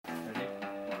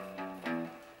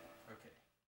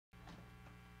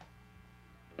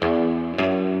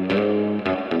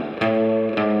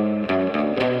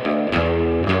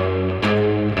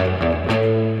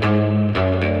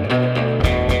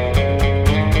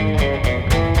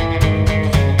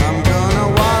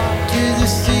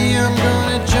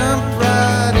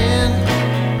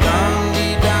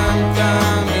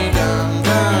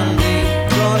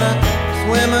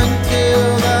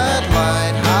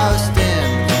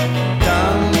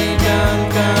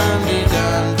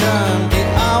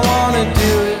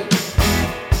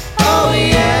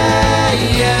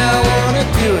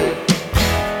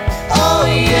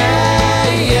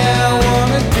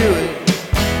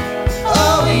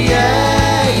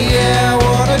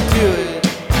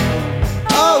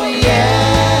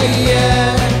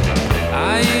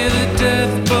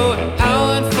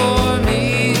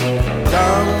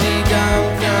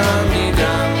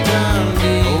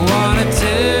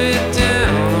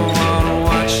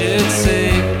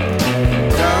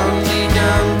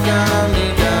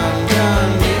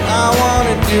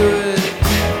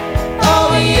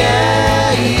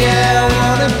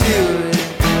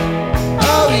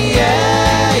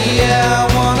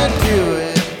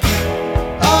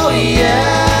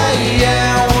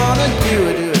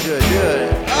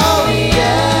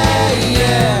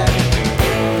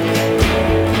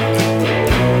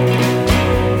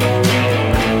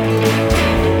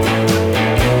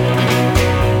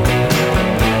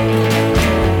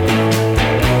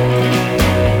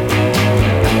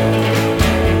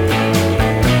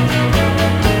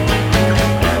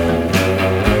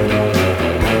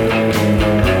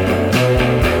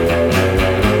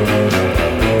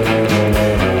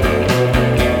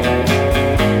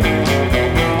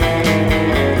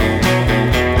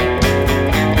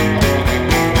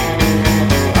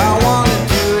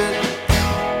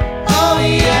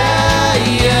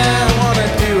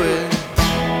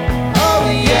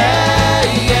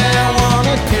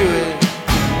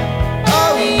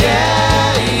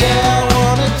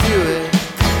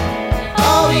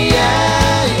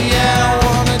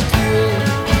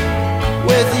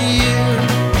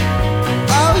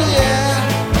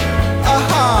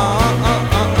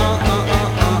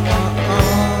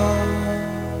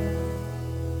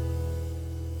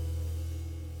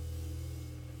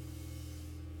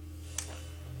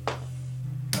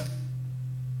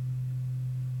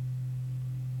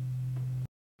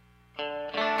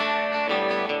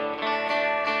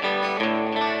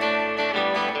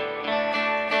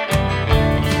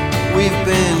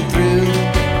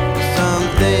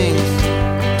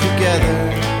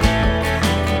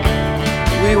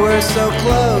so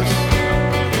close.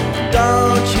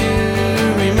 Don't you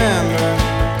remember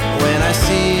when I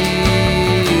see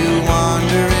you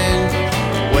wandering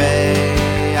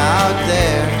way out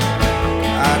there?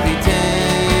 I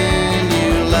pretend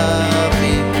you love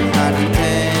me, I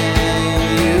pretend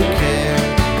you care.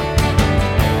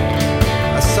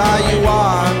 I saw you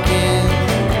walking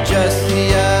just the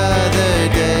other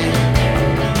day.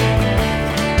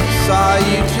 Saw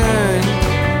you turn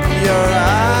your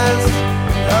eyes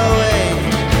away.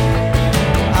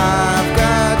 I've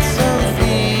got some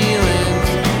feelings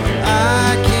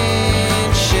I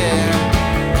can't share.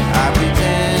 I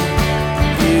pretend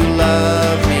you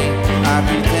love me, I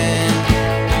pretend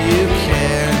you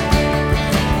care.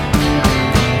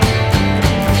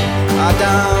 I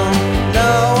don't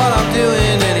know what I'm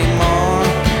doing anymore.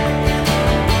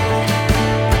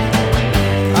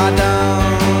 I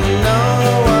don't know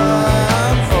what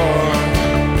I'm for.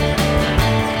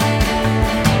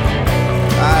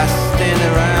 I stand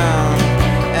around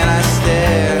and I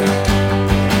stare.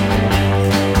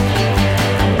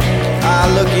 I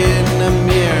look in the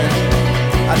mirror,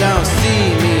 I don't see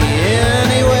me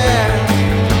anywhere.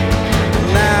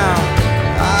 Now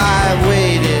I've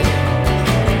waited,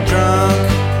 drunk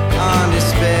on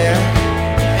despair,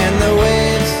 and the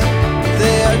waves,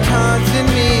 they are taunting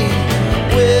me.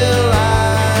 Will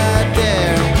I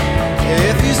dare?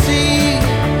 If you see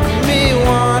me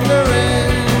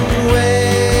wandering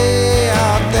way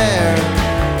out there,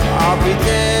 I'll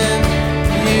pretend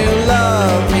you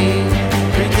love me,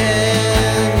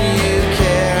 pretend you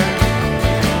care,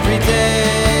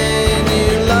 pretend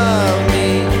you love me,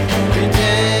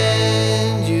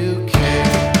 pretend you care.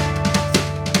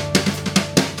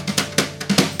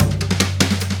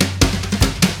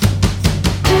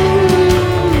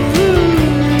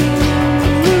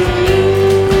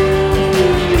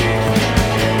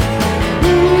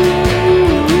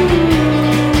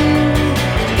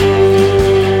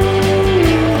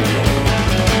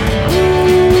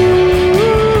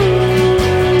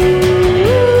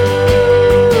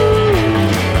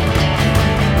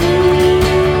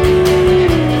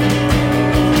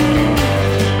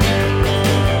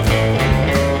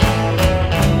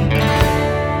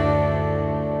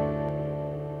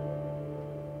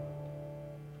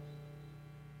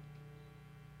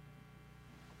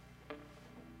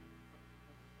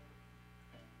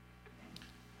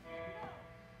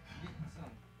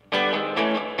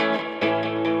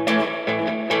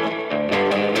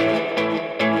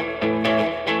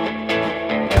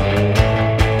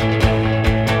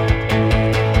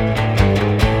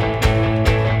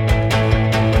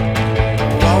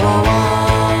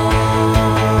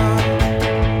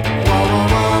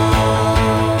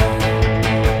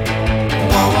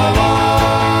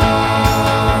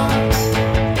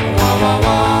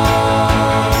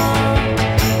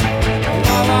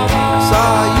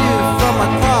 Saw you from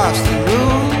across the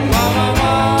room,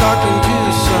 talking to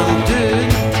some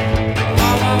dude.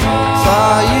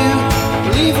 Saw you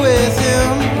leave with him.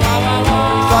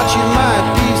 Thought you might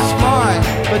be smart,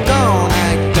 but don't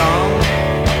act dumb.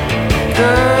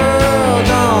 Girl,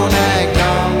 don't act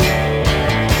dumb.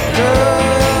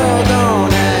 Girl,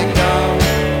 don't act dumb.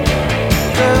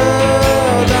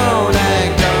 Girl, don't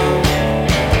act dumb.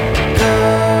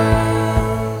 Girl.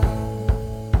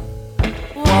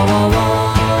 Wah, wah, wah.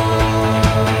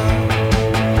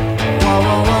 Wah,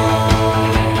 wah, wah.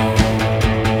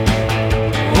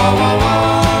 Wah, wah, wah.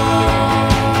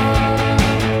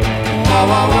 Wah,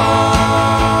 wah, wah.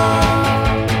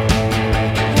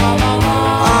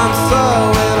 I'm so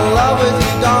in love with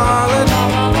you, darling.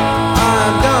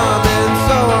 I'm dumb and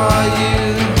so are you.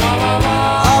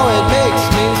 Oh, it makes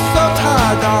me so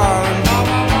tired, darling.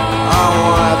 I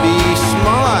wanna be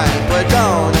smart, but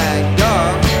don't act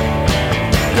dumb.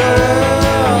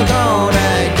 Girl, don't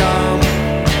act dumb.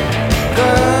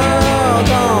 Girl,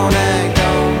 don't act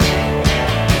dumb.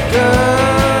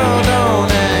 Girl,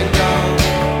 don't act dumb.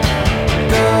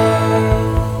 Girl.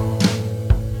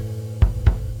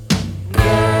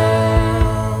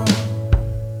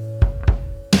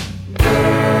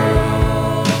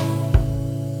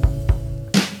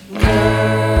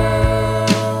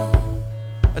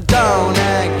 Don't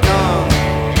act